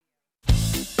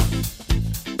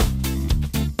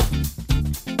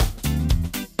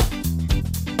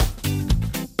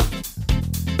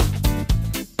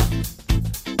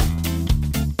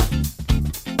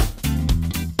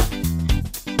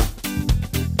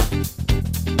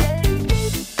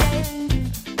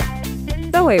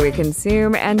The way we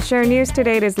consume and share news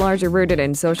today is largely rooted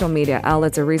in social media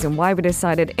outlets, a reason why we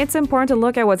decided it's important to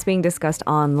look at what's being discussed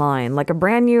online. Like a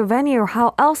brand new venue,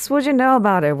 how else would you know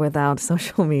about it without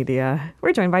social media?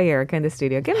 We're joined by Erica in the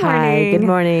studio. Good morning. Hi, good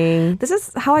morning. This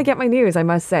is how I get my news, I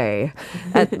must say.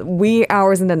 At wee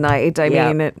hours in the night. I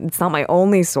mean, it's not my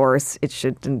only source. It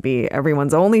shouldn't be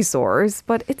everyone's only source,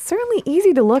 but it's certainly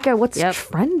easy to look at what's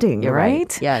trending, You're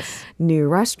right? Yes. New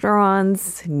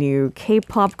restaurants, new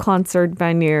K-pop concert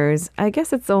venues. I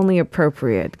guess it's only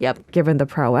appropriate, given the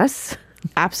prowess.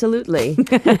 Absolutely. So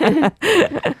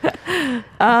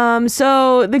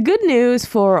the good news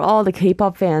for all the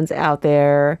K-pop fans out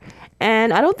there,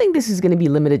 and I don't think this is going to be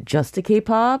limited just to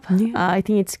K-pop. I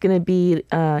think it's going to be,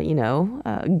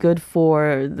 good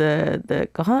for the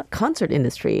concert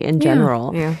industry in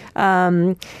general.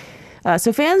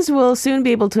 So fans will soon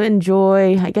be able to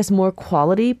enjoy, I guess, more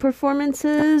quality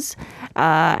performances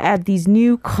at these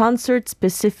new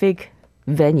concert-specific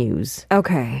venues.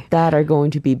 Okay. That are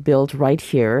going to be built right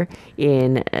here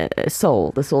in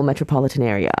Seoul, the Seoul metropolitan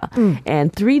area.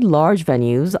 And 3 large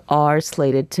venues are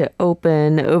slated to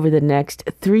open over the next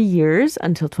 3 years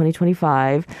until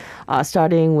 2025,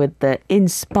 starting with the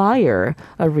Inspire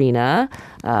Arena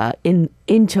in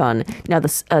Incheon. Now,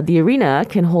 the arena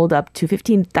can hold up to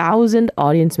 15,000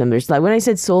 audience members. Like when I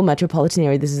said Seoul metropolitan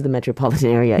area, this is the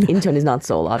metropolitan area. Incheon is not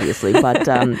Seoul, obviously, but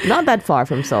not that far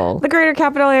from Seoul. The greater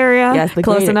capital area. Yes,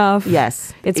 close enough.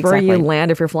 Yes, it's exactly where you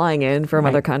land if you're flying in from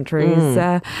other countries.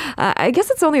 I guess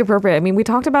it's only appropriate. I mean, we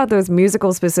talked about those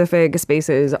musical-specific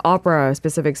spaces,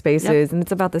 opera-specific spaces, and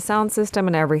it's about the sound system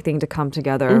and everything to come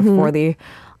together for the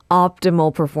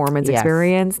optimal performance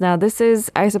experience. Now, this is,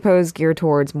 I suppose, geared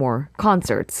towards more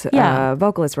concerts,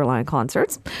 vocalists rely on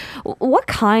concerts. What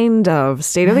kind of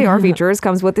state-of-the-art features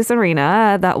comes with this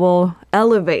arena that will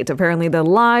elevate, apparently, the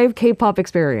live K-pop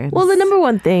experience? Well, the number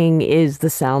one thing is the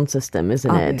sound system, isn't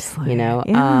Obviously. it? You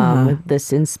know,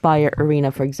 this Inspire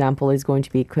Arena, for example, is going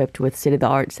to be equipped with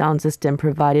state-of-the-art sound system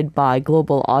provided by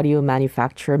global audio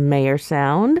manufacturer Mayer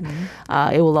Sound.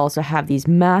 It will also have these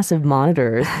massive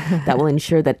monitors that will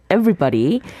ensure that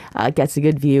everybody gets a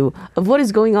good view of what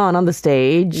is going on the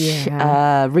stage,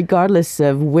 regardless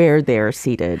of where they're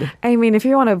seated. I mean, if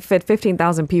you want to fit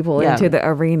 15,000 people into the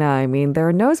arena, I mean, there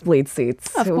are nosebleed seats.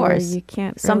 Of course. You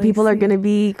can't Some really people are going to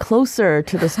be closer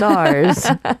to the stars.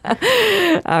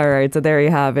 All right, so there you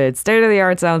have it.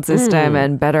 State-of-the-art sound system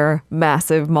and better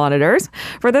massive monitors.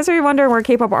 For those of you wondering where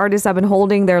K-pop artists have been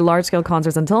holding their large-scale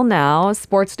concerts until now,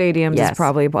 sports stadiums is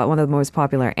probably one of the most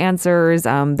popular answers.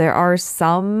 There are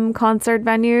some concert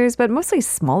venues, but mostly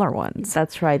smaller ones.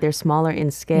 That's right. They're smaller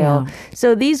in scale.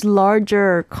 So these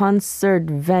larger concert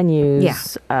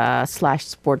venues slash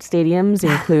sports stadiums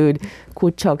include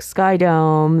Gocheok Sky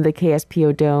Dome, the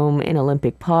KSPO Dome in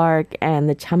Olympic Park, and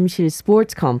the Jamsil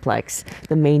Sports Complex,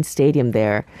 the main stadium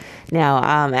there. Now,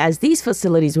 as these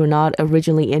facilities were not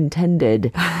originally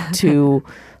intended to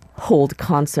hold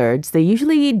concerts, they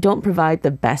usually don't provide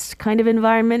the best kind of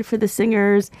environment for the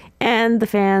singers and the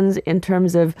fans in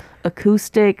terms of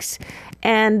acoustics.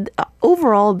 And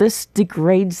overall, this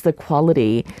degrades the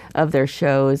quality of their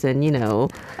shows. And,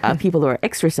 people who are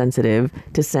extra sensitive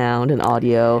to sound and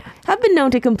audio have been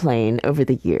known to complain over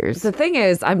the years. The thing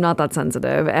is, I'm not that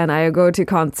sensitive, and I go to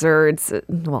concerts,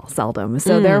 well, seldom.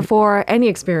 So therefore, any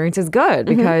experience is good,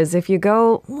 because if you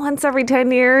go once every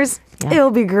 10 years, it'll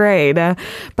be great.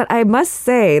 But I must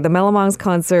say, the Meloman's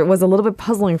concert was a little bit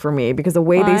puzzling for me, because the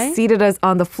way they seated us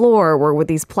on the floor were with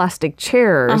these plastic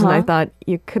chairs. And I thought,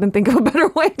 you couldn't think of a better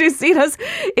way to seat us.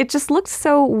 It just looked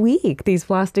so weak, these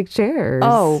plastic chairs.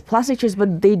 Oh, plastic chairs,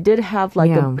 but they did have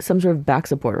some sort of back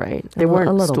support, right? They weren't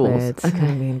a little stools. Bit. Okay.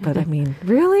 I mean,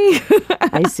 really?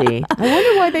 I see. I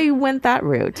wonder why they went that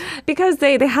route. Because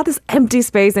they had this empty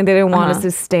space and they didn't want us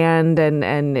to stand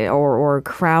or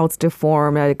crowds to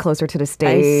form closer to the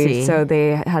stage. I see. So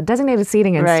they had designated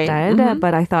seating instead.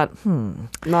 But I thought,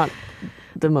 not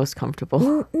the most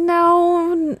comfortable.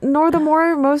 No, nor the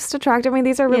most attractive. I mean,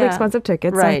 these are really expensive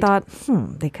tickets. Right. I thought,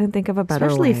 they couldn't think of a better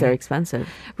Especially way. if they're expensive.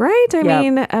 Right? I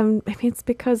mean, it's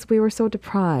because we were so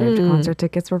deprived. Concert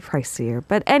tickets were pricier.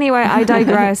 But anyway, I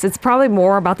digress. It's probably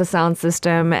more about the sound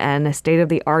system and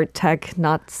state-of-the-art tech,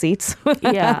 not seats.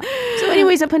 So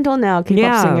anyways, up until now,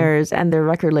 K-pop singers and their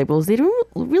record labels, they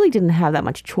really didn't have that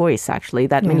much choice, actually,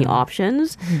 that many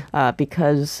options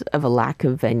because of a lack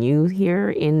of venue here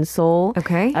in Seoul. Okay.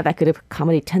 Okay. That could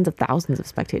accommodate tens of thousands of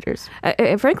spectators.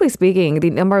 Frankly speaking, the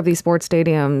number of these sports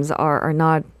stadiums are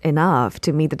not enough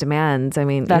to meet the demands. I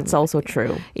mean, That's also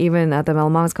true. Even at the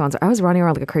Melmong's concert, I was running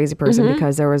around like a crazy person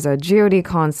because there was a GOD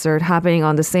concert happening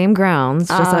on the same grounds,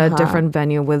 just at a different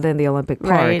venue within the Olympic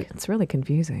Park. Right. It's really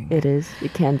confusing. It is.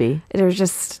 It can be. There's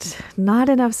just not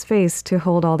enough space to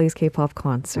hold all these K-pop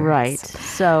concerts. Right.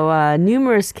 So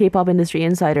numerous K-pop industry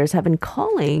insiders have been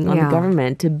calling on the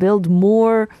government to build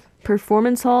more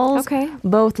performance halls,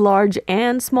 both large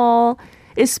and small,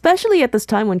 especially at this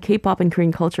time when K-pop and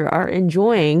Korean culture are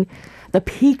enjoying the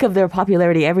peak of their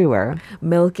popularity everywhere.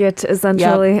 Milk it,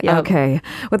 essentially. Yep. Okay.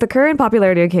 With the current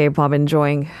popularity of K-pop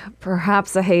enjoying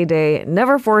perhaps a heyday,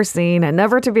 never foreseen and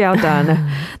never to be outdone,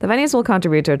 the venues will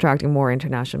contribute to attracting more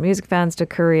international music fans to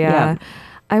Korea. Yeah.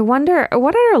 I wonder,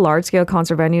 what other large-scale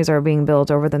concert venues are being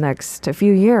built over the next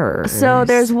few years? So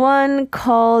there's one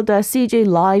called CJ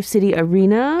Live City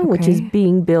Arena, which is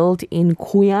being built in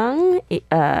Goyang.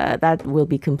 That will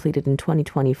be completed in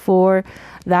 2024.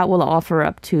 That will offer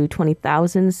up to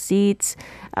 20,000 seats,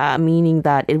 meaning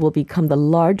that it will become the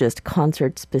largest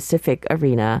concert-specific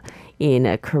arena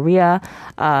in Korea.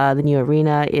 The new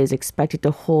arena is expected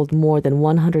to hold more than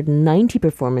 190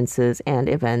 performances and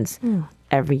events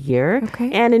every year.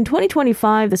 And in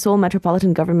 2025, the Seoul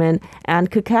metropolitan government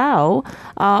and Kakao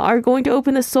are going to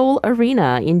open the Seoul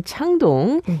Arena in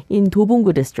Changdong in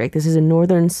Dobong-gu district. This is in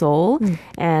northern Seoul.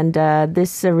 And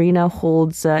this arena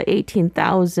holds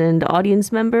 18,000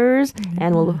 audience members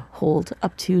and will hold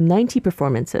up to 90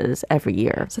 performances every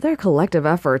year. So there are collective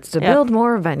efforts to build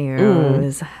more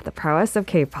venues. The prowess of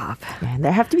K-pop. And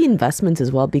there have to be investments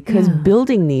as well because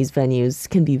building these venues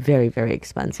can be very, very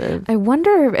expensive. I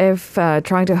wonder if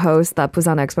trying to host that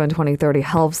Busan Expo in 2030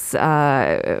 helps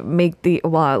at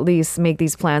least make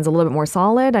these plans a little bit more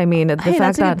solid. I mean, the fact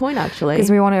that's a that good point, actually. because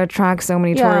we want to attract so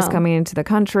many tourists coming into the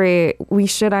country, we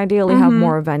should ideally have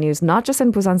more venues, not just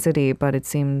in Busan City, but it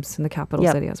seems in the capital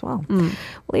city as well. We'll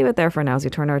leave it there for now as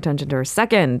we turn our attention to our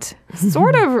second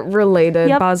sort of related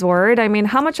buzzword. I mean,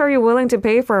 how much are you willing to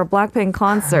pay for a Blackpink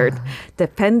concert?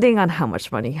 Depending on how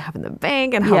much money you have in the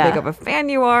bank and how big of a fan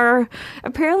you are.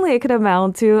 Apparently, it could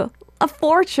amount to a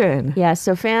fortune. Yeah,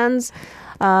 so fans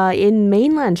in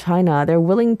mainland China, they're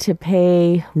willing to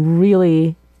pay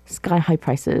really sky-high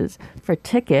prices for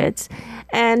tickets.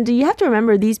 And you have to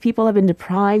remember, these people have been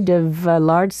deprived of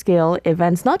large-scale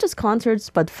events, not just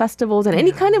concerts, but festivals and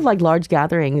any kind of like large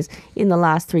gatherings in the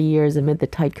last 3 years amid the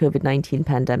tight COVID-19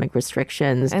 pandemic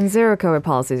restrictions. And zero COVID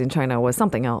policies in China was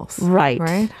something else. Right.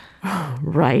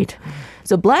 Right.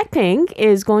 So Blackpink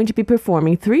is going to be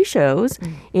performing 3 shows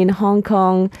in Hong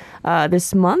Kong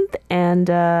this month. And,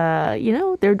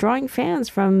 they're drawing fans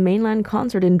from mainland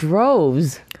concert in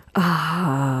droves.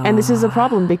 And this is a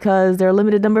problem because there are a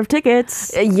limited number of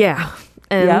tickets. And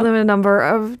a limited number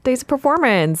of days of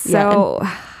performance. So...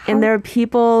 And there are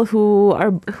people who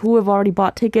have already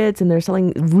bought tickets and they're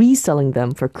reselling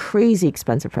them for crazy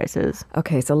expensive prices.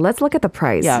 Okay, so let's look at the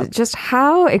price. Yeah. Just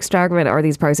how extravagant are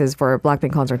these prices for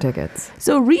Blackpink concert tickets?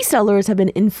 So resellers have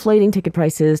been inflating ticket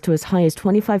prices to as high as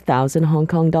 25,000 Hong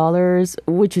Kong dollars,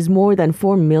 which is more than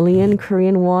 4 million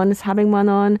Korean won,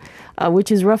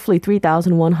 which is roughly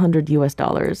 3,100 US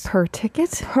dollars. Per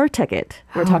ticket? Per ticket,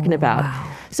 we're talking about.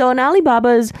 Wow. So on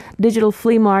Alibaba's digital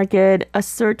flea market, a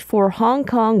search for Hong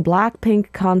Kong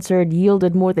Blackpink concert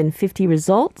yielded more than 50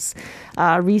 results.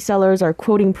 Resellers are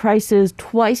quoting prices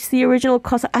twice the original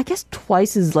cost. I guess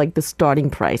twice is like the starting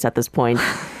price at this point.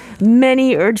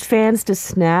 Many urged fans to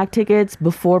snag tickets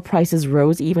before prices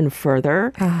rose even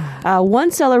further.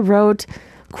 One seller wrote,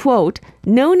 quote,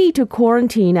 "No need to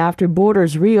quarantine after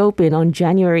borders reopen on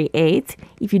January 8th.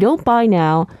 If you don't buy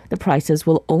now, the prices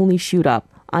will only shoot up.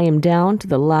 I am down to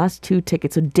the last 2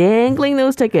 tickets." So dangling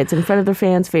those tickets in front of their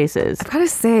fans' faces. I've got to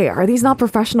say, are these not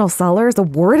professional sellers? The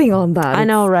wording on that. I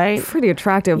know, right? It's pretty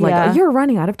attractive. Like, you're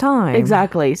running out of time.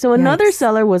 Exactly. So another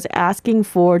seller was asking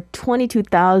for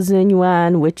 22,000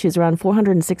 yuan, which is around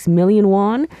 406 million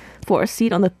won, for a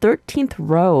seat on the 13th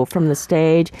row from the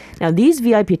stage. Now, these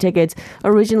VIP tickets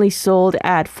originally sold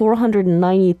at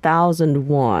 490,000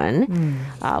 won,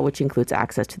 which includes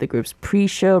access to the group's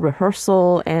pre-show,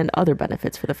 rehearsal, and other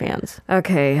benefits for the fans.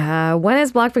 Okay, when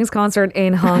is Blackpink's concert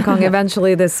in Hong Kong?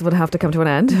 Eventually, this would have to come to an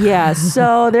end. Yeah,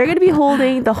 so they're going to be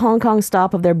holding the Hong Kong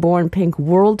stop of their Born Pink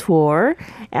World Tour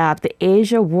at the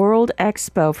Asia World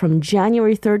Expo from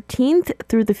January 13th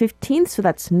through the 15th, so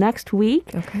that's next week.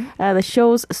 Okay. The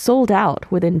show's sold out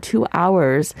within 2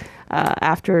 hours.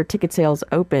 after ticket sales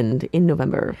opened in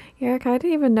November. Yeah, I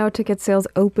didn't even know ticket sales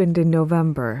opened in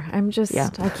November. I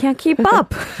can't keep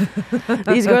up.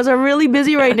 These girls are really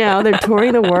busy right now. They're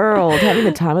touring the world, having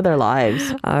the time of their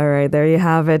lives. All right, there you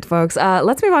have it, folks.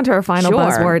 Let's move on to our final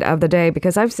buzzword of the day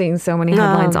because I've seen so many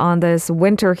headlines on this.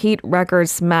 Winter heat record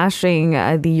smashing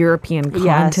the European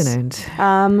continent.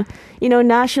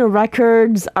 National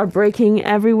records are breaking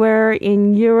everywhere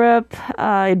in Europe.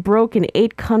 It broke in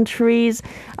 8 countries.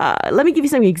 Let me give you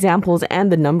some examples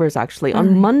and the numbers, actually.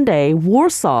 On Monday,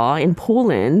 Warsaw in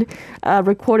Poland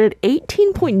recorded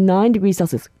 18.9 degrees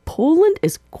Celsius. Poland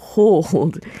is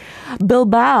cold.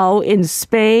 Bilbao in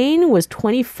Spain was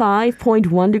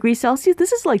 25.1 degrees Celsius.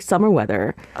 This is like summer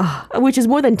weather, which is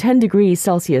more than 10 degrees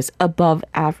Celsius above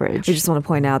average. I just want to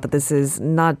point out that this is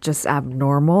not just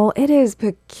abnormal. It is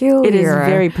peculiar. It is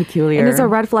very peculiar. And it's a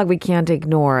red flag we can't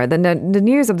ignore. The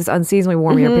news of this unseasonably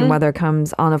warm European weather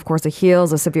comes on, of course, the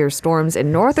heels of severe storms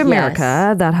in North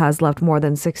America that has left more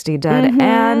than 60 dead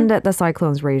and the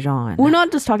cyclones rage on. We're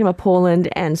not just talking about Poland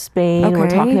and Spain. Okay. We're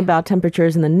talking about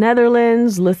temperatures in the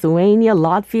Netherlands, Lithuania,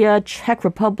 Latvia, Czech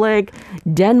Republic,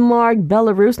 Denmark,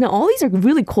 Belarus. Now, all these are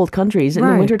really cold countries in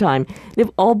the wintertime.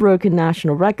 They've all broken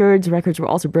national records. Records were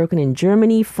also broken in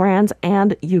Germany, France,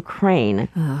 and Ukraine.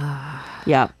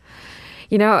 Yeah.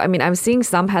 I'm seeing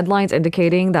some headlines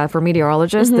indicating that for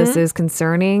meteorologists, this is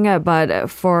concerning, but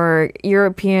for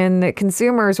European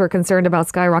consumers who are concerned about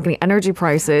skyrocketing energy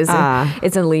prices,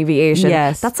 it's an alleviation.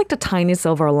 Yes. That's like the tiny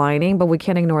silver lining, but we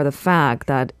can't ignore the fact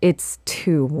that it's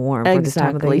too warm for this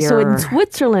time of the year. So in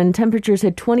Switzerland, temperatures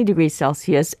hit 20 degrees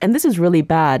Celsius, and this is really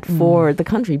bad for the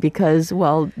country because,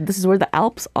 this is where the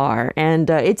Alps are, and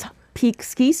it's peak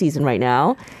ski season right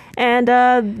now. And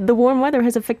the warm weather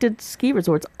has affected ski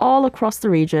resorts all across the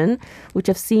region, which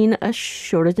have seen a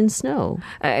shortage in snow.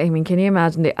 I mean, can you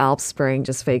imagine the Alps spraying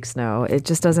just fake snow? It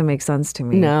just doesn't make sense to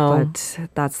me. No. But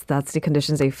that's the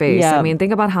conditions they face. Yeah. I mean,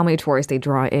 think about how many tourists they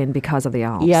draw in because of the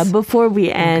Alps. Yeah, before we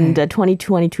end,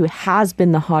 2022 has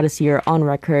been the hottest year on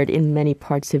record in many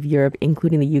parts of Europe,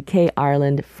 including the UK,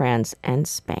 Ireland, France, and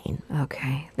Spain.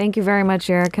 Okay. Thank you very much,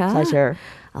 Erica. Pleasure.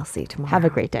 I'll see you tomorrow. Have a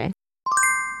great day.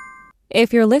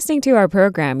 If you're listening to our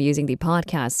program using the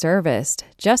podcast service,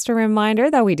 just a reminder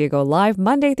that we do go live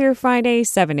Monday through Friday,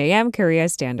 7 a.m. Korea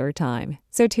Standard Time.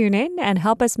 So tune in and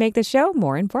help us make the show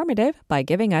more informative by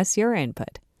giving us your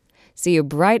input. See you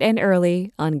bright and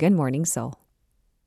early on Good Morning Seoul.